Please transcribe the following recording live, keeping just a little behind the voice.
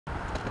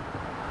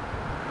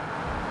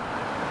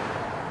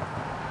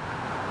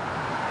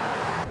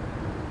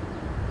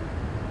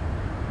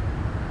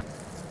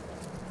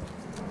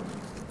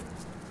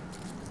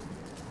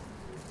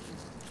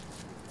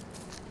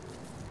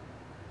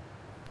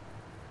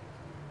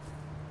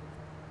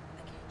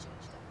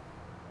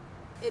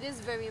it is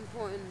very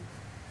important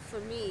for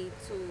me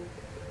to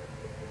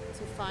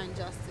find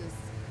justice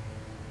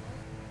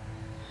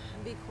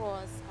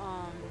because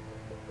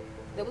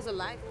there was a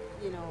life,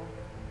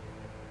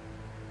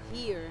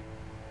 here,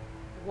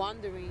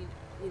 wondering.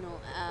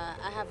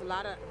 I have a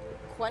lot of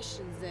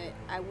questions that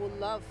I would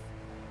love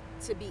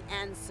to be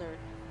answered,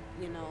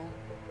 you know,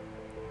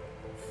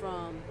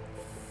 from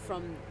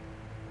from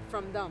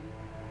from them.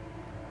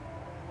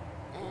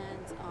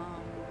 And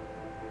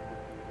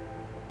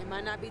it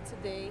might not be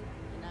today,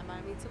 and it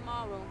might be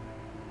tomorrow,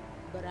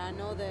 but I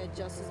know that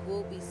justice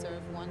will be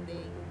served one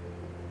day,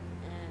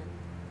 and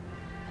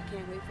I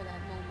can't wait for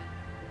that moment.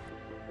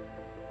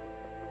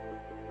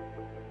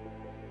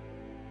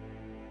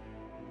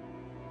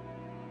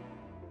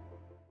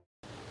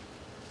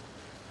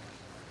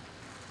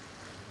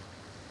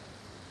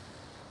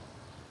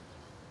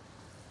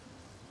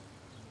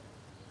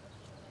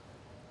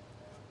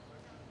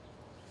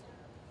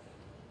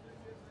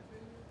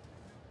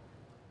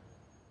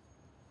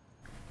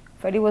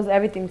 Freddy was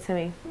everything to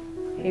me.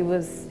 He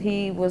was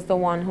the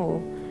one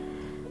who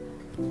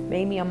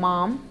made me a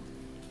mom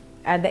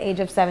at the age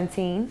of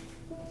 17.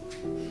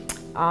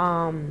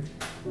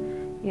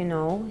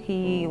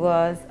 He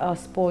was a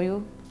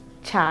spoiled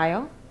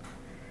child,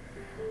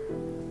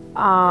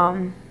 a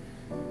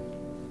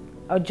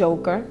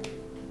joker.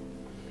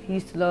 He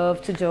used to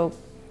love to joke,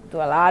 do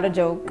a lot of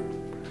joke.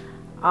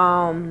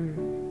 I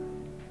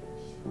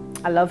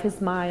love his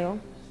smile.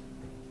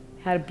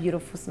 He had a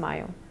beautiful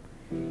smile.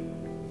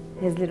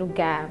 His little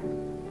gab,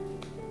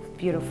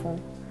 beautiful.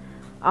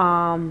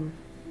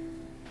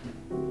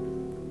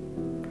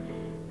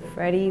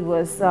 Freddy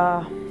was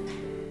a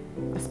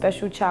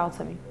special child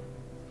to me.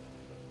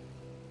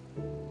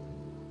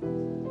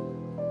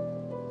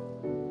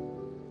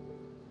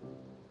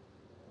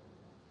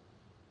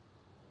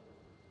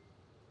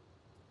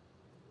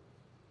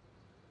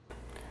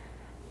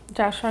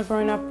 Joshua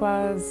growing up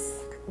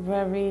was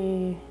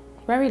very,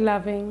 very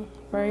loving,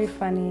 very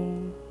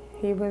funny.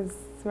 He was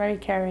very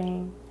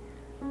caring.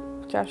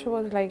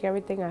 Joshua was like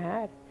everything I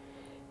had.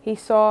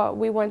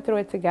 We went through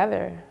it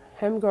together.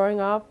 Him growing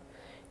up,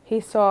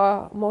 he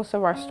saw most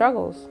of our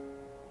struggles,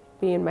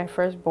 being my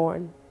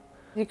firstborn.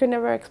 You could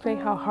never explain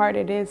how hard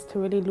it is to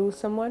really lose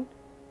someone.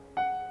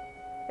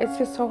 It's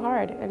just so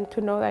hard, and to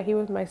know that he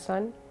was my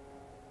son,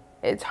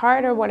 it's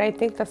harder when I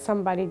think that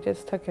somebody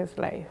just took his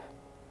life.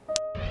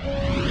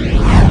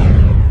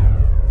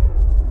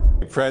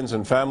 Friends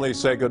and family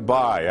say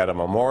goodbye at a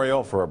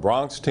memorial for a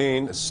Bronx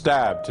teen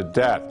stabbed to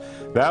death.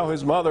 Now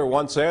his mother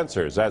wants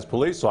answers as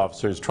police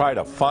officers try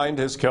to find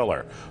his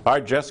killer. Our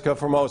Jessica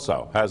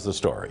Formoso has the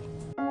story.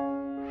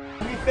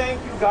 We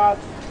thank you, God,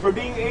 for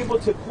being able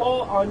to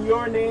call on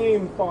your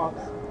name,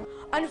 Father.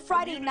 On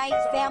Friday night,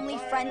 family,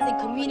 friends, and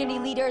community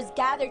leaders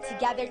gathered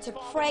together to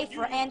pray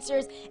for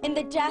answers in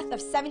the death of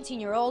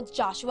 17-year-old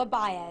Joshua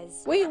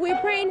Baez. We're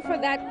praying for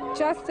that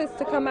justice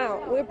to come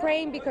out. We're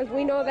praying because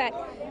we know that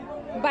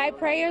by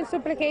prayer and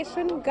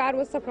supplication, God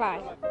will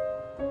supply.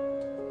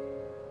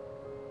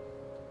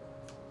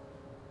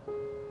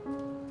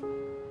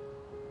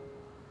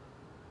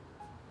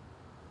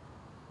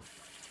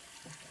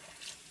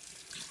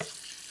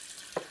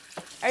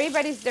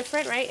 Everybody's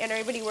different, right? And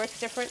everybody works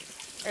different.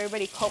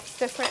 Everybody copes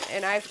different.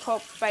 And I've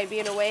coped by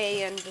being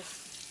away and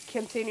just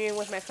continuing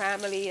with my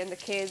family and the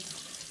kids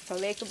so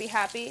they could be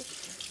happy.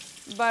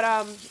 But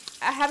I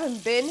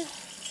haven't been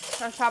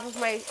on top of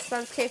my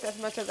son's case as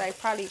much as I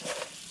probably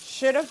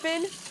should have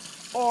been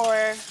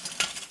or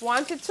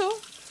wanted to.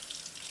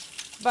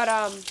 But,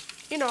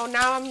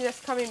 now I'm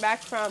just coming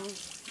back from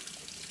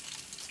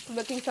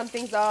looking some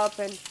things up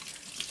and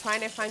trying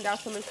to find out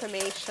some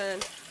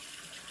information.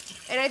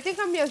 And I think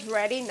I'm just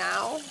ready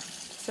now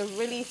to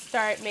really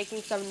start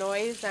making some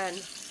noise and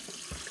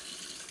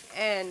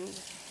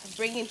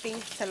bringing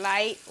things to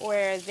light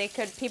where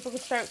people could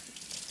start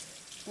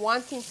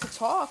wanting to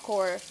talk,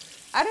 or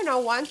I don't know,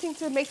 wanting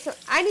to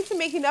I need to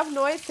make enough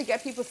noise to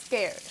get people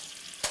scared.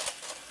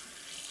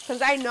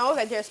 Because I know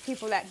that there's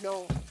people that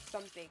know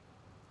something.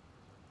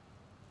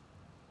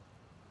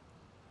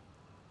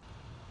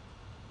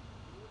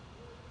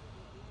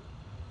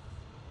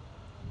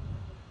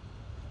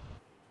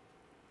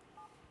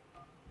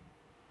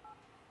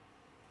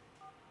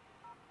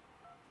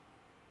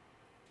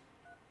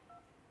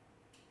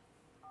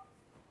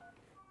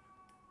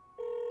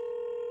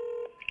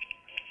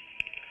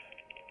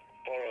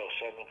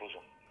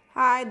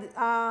 Hi,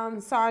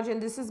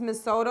 Sergeant. This is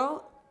Miss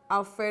Soto,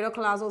 Freddy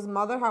Collazo's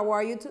mother. How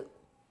are you? I'm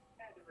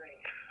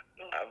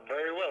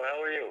very well.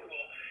 How are you?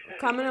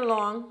 Coming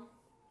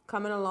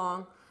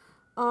along.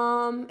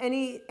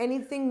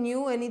 Anything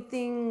new?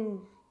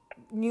 Anything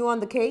new on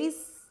the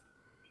case?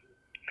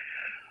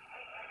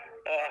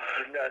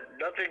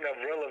 Nothing of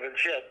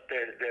relevance yet.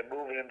 They're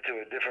moving him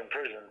to a different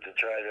prison to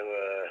try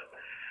to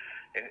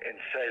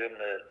incite him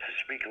to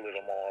speak a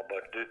little more,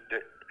 but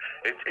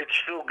it's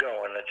still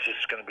going. It's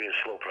just going to be a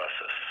slow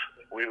process.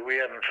 We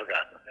haven't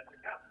forgotten.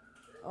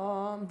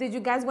 Did you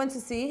guys went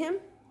to see him?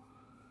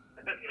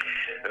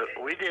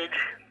 We did.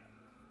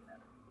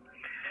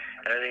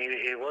 And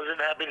he wasn't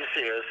happy to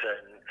see us,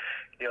 and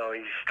you know,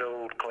 he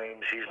still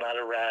claims he's not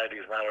a rat,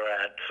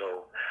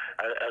 so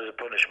as a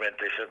punishment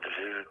they sent him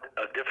to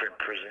a different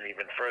prison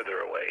even further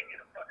away.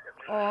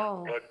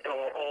 Oh. But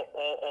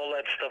all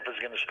that stuff is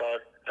going to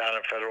start down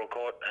in federal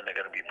court, and they're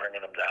going to be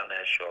bringing him down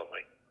there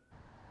shortly.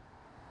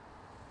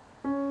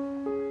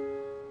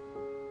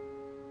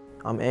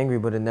 I'm angry,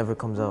 but it never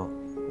comes out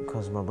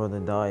because my brother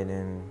died,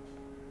 and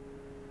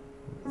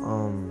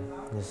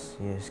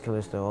his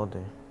killer's still out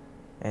there.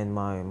 And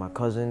my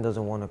cousin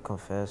doesn't want to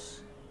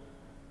confess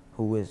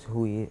who he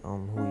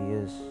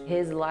is.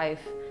 His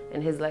life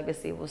and his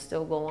legacy will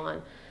still go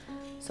on.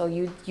 So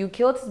you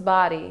killed his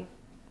body,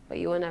 but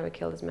you will never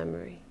kill his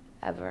memory,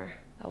 ever.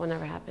 That will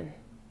never happen.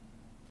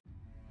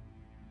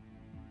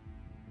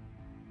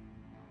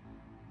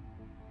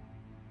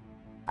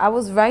 I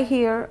was right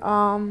here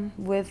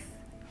with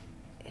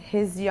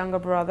his younger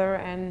brother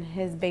and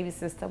his baby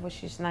sister, but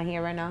she's not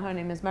here right now. Her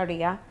name is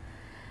Maria.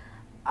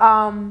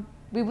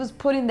 We was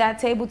putting that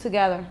table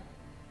together.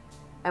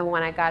 And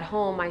when I got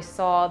home, I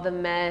saw the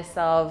mess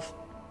of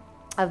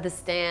the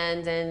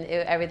stand, and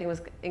everything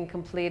was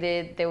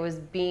incompleted. There was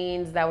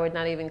beans that were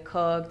not even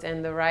cooked,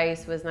 and the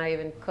rice was not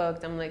even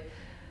cooked. I'm like,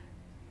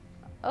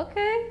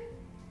 okay.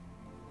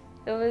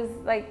 It was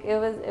like, it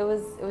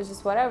was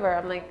just whatever.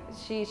 I'm like,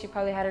 she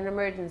probably had an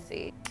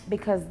emergency.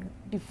 Because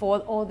before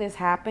all this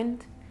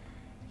happened,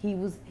 he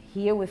was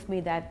here with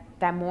me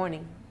that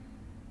morning.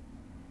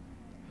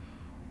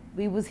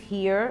 We was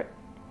here,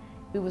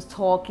 we was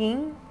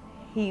talking.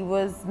 He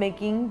was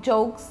making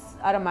jokes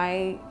out of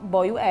my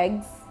boiled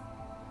eggs.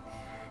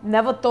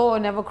 Never thought or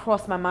never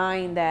crossed my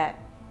mind that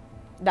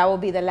that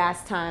would be the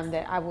last time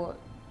that I would,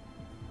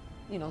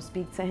 you know,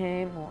 speak to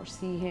him or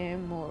see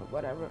him or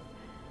whatever.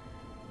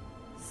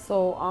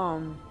 So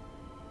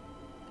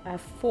at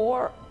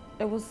 4,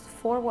 it was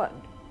 4 what?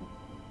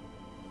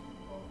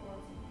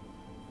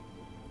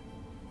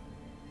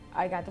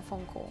 I got the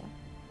phone call.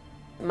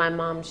 My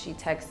mom, she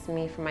texted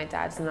me from my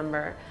dad's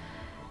number,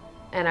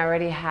 and I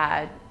already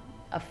had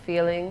a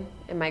feeling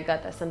in my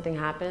gut that something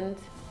happened.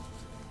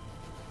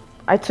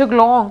 I took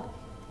long.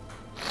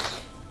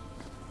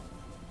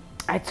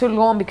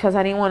 Because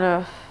I didn't want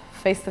to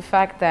face the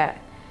fact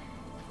that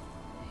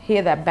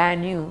hear that bad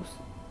news,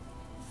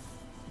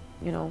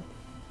 you know.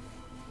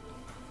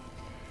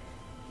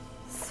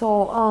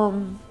 So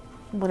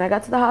when I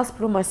got to the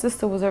hospital, my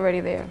sister was already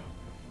there.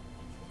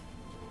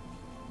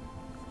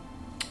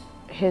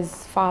 His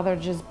father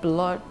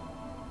blood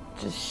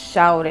just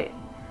shouted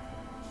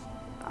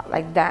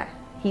like that.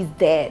 He's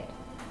dead.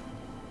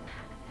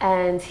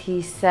 And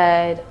he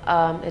said,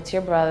 it's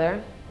your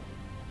brother.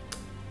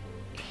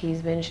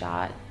 He's been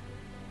shot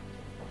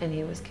and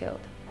he was killed.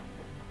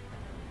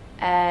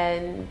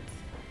 And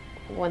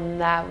when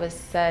that was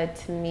said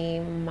to me,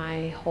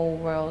 my whole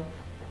world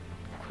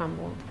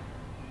crumbled.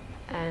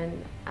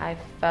 And I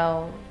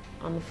fell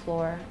on the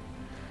floor.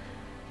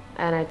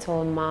 And I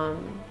told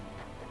Mom,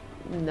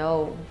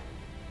 no,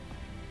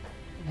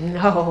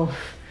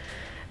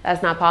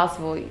 that's not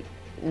possible.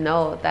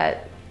 No,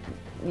 that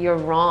you're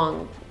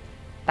wrong.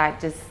 That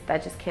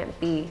just can't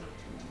be.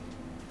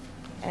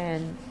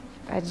 And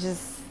that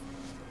just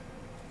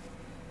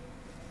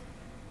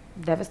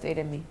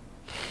devastated me.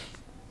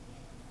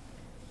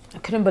 I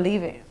couldn't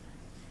believe it.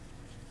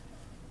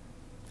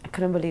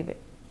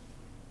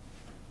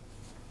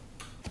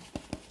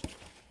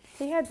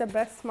 He had the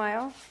best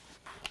smile.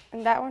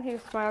 And that one he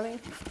was smiling.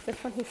 This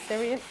one he's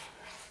serious.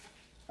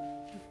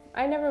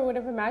 I never would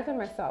have imagined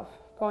myself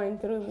going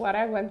through what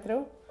I went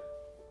through.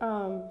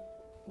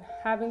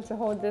 Having to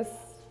hold this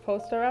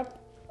poster up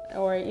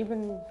or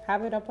even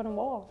have it up on a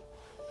wall.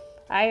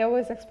 I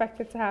always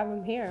expected to have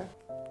him here.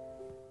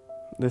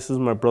 This is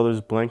my brother's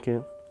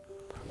blanket.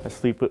 I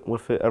sleep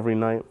with it every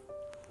night,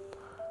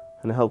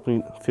 and it helps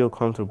me feel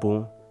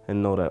comfortable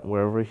and know that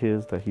wherever he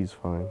is, that he's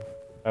fine.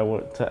 I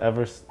want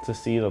to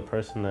see the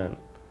person that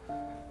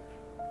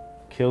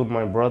killed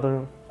my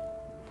brother.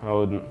 I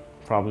would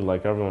probably,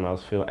 like everyone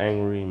else, feel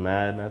angry,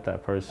 mad at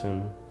that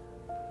person,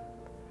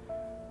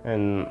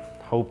 and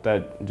hope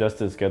that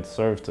justice gets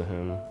served to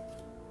him.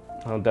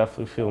 I'll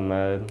definitely feel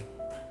mad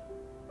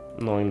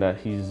knowing that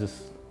he's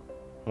just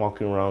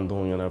walking around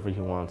doing whatever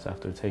he wants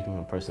after taking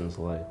a person's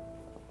life.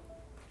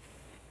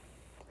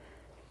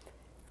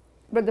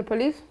 But the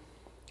police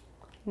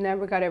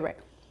never got it right.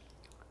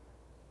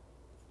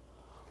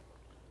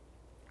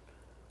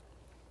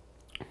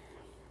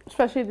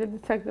 Especially the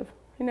detective.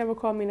 He never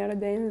called me not a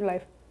day in his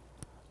life.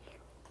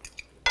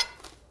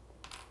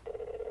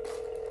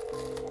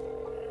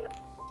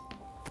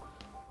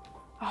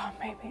 Oh,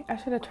 maybe I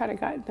should have tried to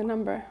get the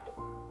number.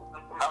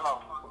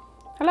 Hello.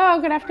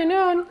 Hello, good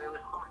afternoon.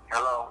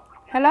 Hello.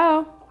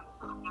 Hello.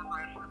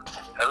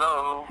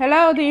 Hello.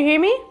 Hello, do you hear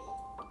me?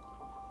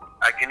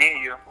 I can hear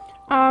you.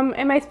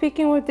 Am I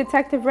speaking with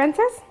Detective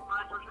Rentas?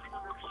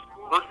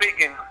 Who's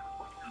speaking?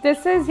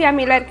 This is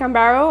Yamilet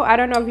Gambaro. I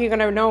don't know if you're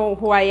gonna know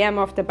who I am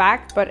off the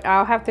back, but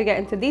I'll have to get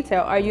into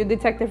detail. Are you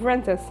Detective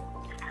Rentas?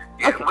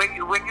 Yeah,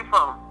 okay. Where you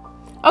from?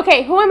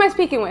 Okay, who am I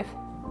speaking with?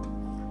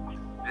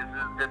 This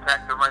is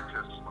Detective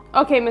Rentis.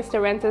 Okay, Mr.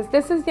 Rentis,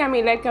 this is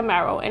Yamilet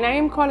Gambaro, and I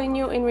am calling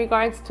you in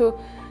regards to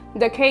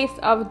the case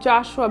of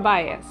Joshua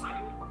Baez.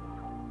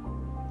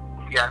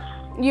 Yes.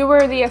 You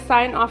were the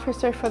assigned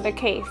officer for the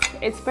case.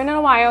 It's been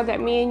a while that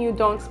me and you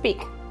don't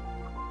speak.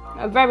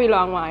 A very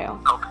long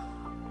while. Okay.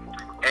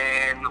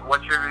 And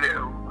what's your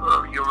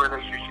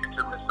relationship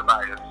to Mr.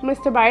 Baez?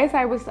 Mr. Baez,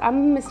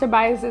 I'm Mr.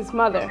 Baez's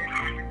mother.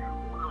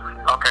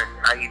 Okay,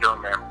 how you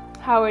doing, ma'am?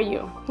 How are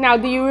you? Now,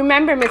 do you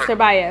remember Mr.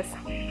 Baez?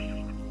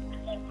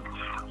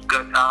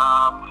 Good.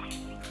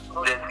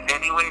 There's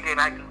any way that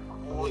I can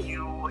call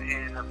you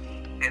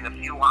in a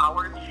few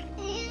hours?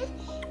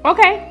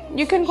 Okay,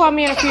 you can call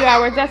me in a few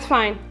hours. That's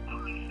fine.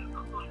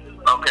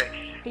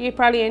 Okay. You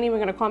probably ain't even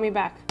gonna call me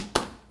back.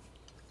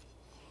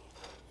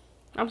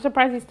 I'm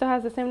surprised he still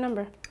has the same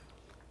number.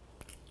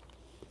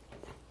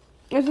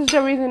 This is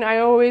the reason I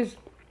always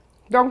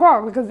don't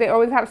call, because they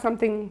always have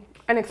something,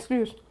 an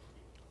excuse.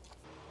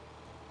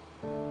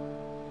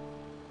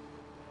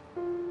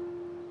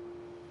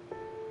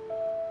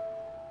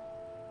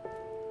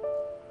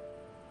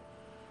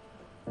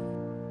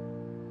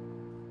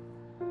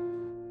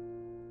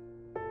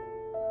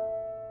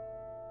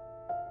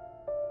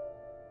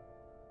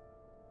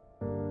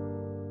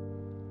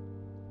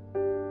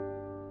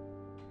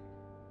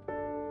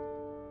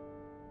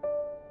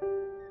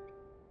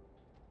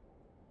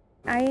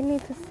 I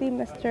need to see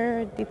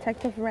Mr.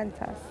 Detective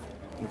Rentas.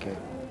 Okay.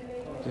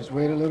 Just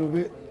wait a little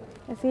bit.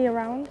 Is he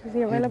around? Is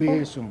he available? He'll be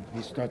here soon.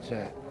 He starts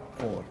at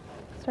 4.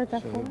 Starts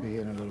at 4? So he'll be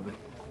here in a little bit.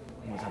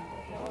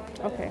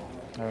 Okay.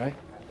 All right?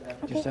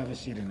 Okay. Just have a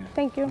seat in there.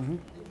 Thank you. Mm-hmm.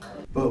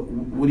 But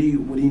what do you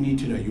need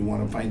to know? You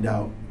want to find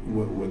out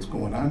what's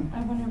going on?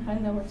 I want to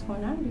find out what's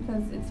going on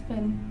because it's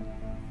been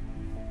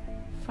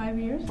 5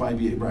 years.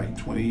 5 years, right?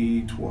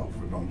 2012,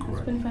 if I'm correct.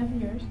 It's been 5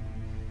 years.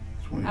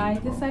 2012. I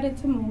decided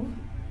to move.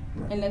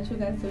 Right. And let you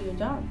guys do your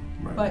job.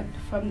 Right. But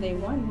from day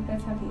one, you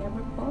guys have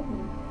never called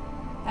me.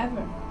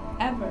 Ever.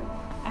 Ever.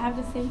 I have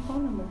the same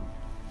phone number.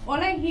 All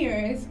I hear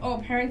is, oh,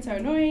 parents are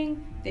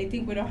annoying. They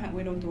think we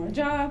don't do our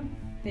job.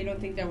 They don't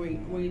think that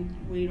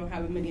we don't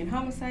have a million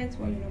homicides.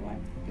 Well, you know what?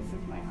 This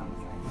is my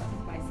homicide. This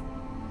is my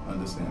son.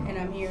 Understand. And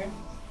I'm here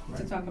Right.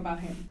 to talk about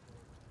him.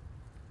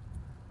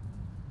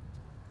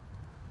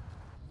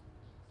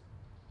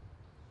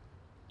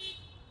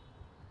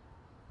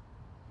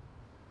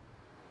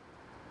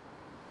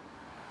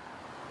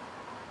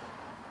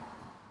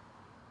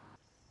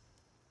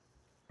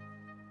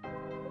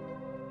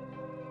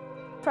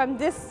 From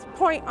this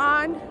point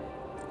on,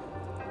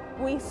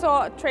 we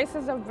saw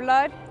traces of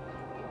blood.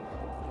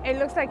 It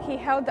looks like he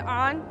held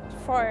on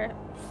for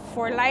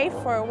life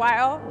for a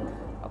while,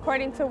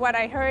 according to what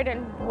I heard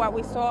and what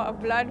we saw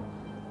of blood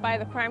by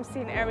the crime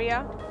scene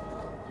area.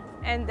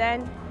 And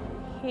then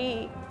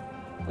we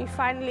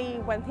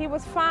finally, when he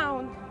was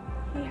found,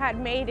 he had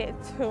made it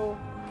to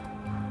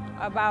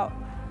about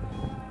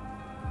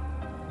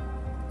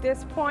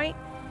this point.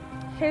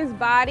 His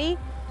body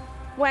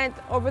went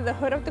over the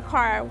hood of the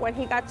car. When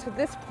he got to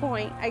this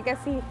point, I guess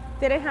he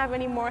didn't have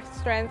any more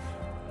strength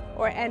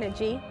or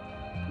energy.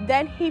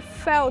 Then he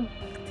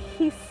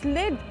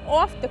slid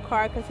off the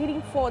car because he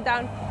didn't fall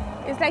down.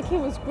 It's like he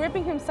was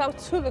gripping himself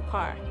to the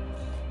car.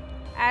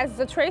 As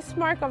the trace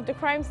mark of the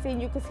crime scene,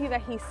 you can see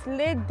that he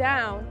slid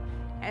down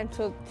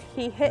until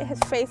he hit his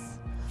face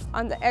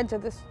on the edge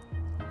of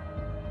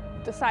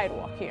the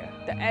sidewalk here,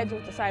 the edge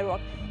of the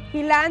sidewalk.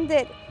 He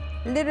landed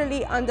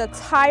literally on the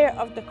tire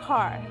of the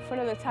car, in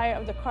front of the tire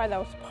of the car that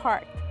was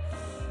parked.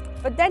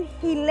 But then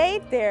he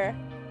laid there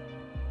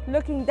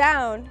looking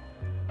down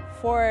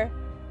for,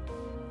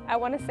 I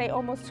want to say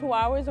almost 2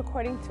 hours,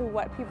 according to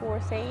what people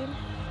were saying.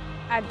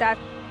 At that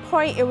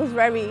point, it was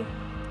very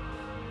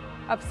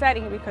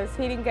upsetting because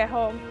he didn't get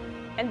home,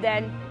 and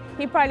then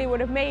he probably would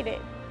have made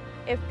it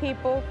if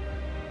people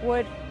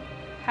would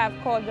have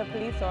called the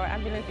police or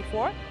ambulance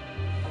before.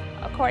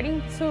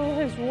 According to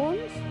his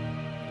wounds,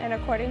 and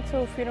according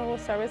to funeral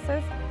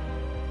services,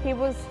 he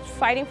was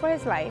fighting for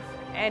his life.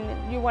 And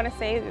you want to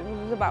say it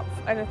was about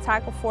an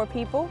attack of 4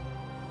 people,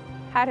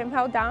 had him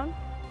held down.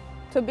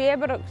 To be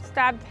able to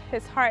stab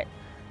his heart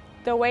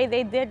the way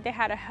they did, they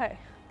had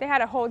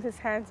to hold his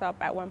hands up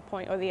at one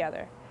point or the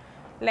other.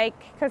 Like,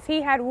 because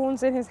he had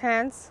wounds in his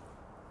hands,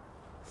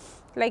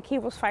 like he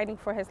was fighting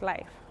for his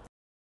life.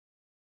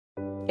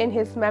 In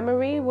his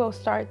memory, we'll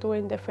start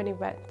doing different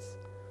events,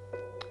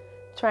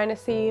 trying to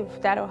see if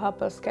that'll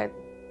help us get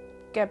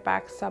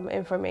back some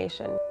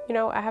information. You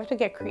know, I have to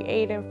get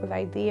creative with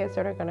ideas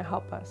that are gonna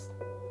help us.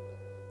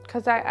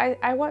 Because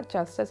I want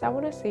justice, I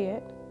wanna see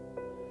it.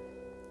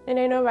 And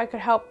I know if I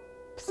could help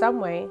some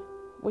way,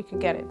 we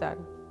could get it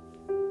done.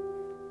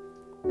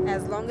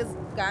 As long as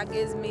God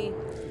gives me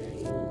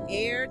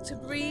air to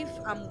breathe,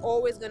 I'm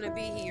always gonna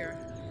be here.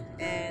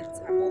 And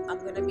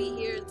I'm gonna be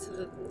here until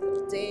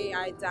the day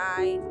I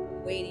die,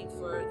 waiting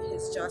for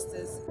his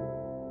justice.